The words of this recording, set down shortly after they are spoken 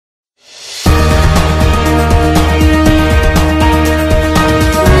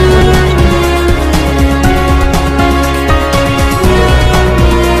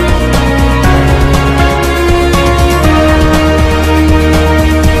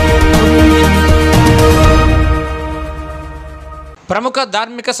ప్రముఖ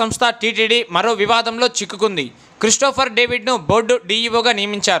ధార్మిక సంస్థ టీటీడీ మరో వివాదంలో చిక్కుకుంది. క్రిస్టోఫర్ డేవిడ్ను బోర్డు డీఈఓగా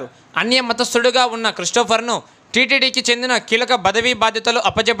నియమించారు. అన్య మతస్థుడుగా ఉన్న క్రిస్టోఫర్ను టీటీడీకి చెందిన కీలక పదవీ బాధ్యతలు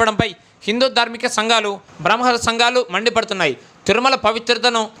అప్పజెప్పడంపై హిందూ ధార్మిక సంఘాలు, బ్రాహ్మణ సంఘాలు మండిపడుతున్నాయి. తిరుమల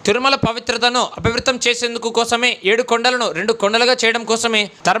పవిత్రతను అపవిత్రం చేసేందుకు కోసమే 7 కొండలను 2 కొండలుగా చేయడం కోసమే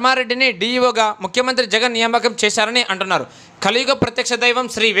ధర్మారెడ్డిని డీఈఓగా ముఖ్యమంత్రి జగన్ నియామకం చేశారని అంటున్నారు. కలియుగ ప్రత్యక్ష దైవం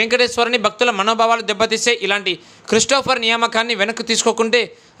శ్రీ వెంకటేశ్వరుని భక్తుల మనోభావాలు దెబ్బతీసే ఇలాంటి క్రిస్టోఫర్ నియామకాన్ని వెనక్కి తీసుకోకుంటే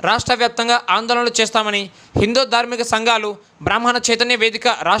రాష్ట్ర వ్యాప్తంగా ఆందోళనలు చేస్తామని హిందూ ధార్మిక సంఘాలు, బ్రాహ్మణ చైతన్య వేదిక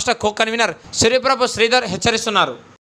రాష్ట్ర కో కన్వీనర్ శ్రీప్రభు శ్రీధర్ హెచ్చరిస్తున్నారు.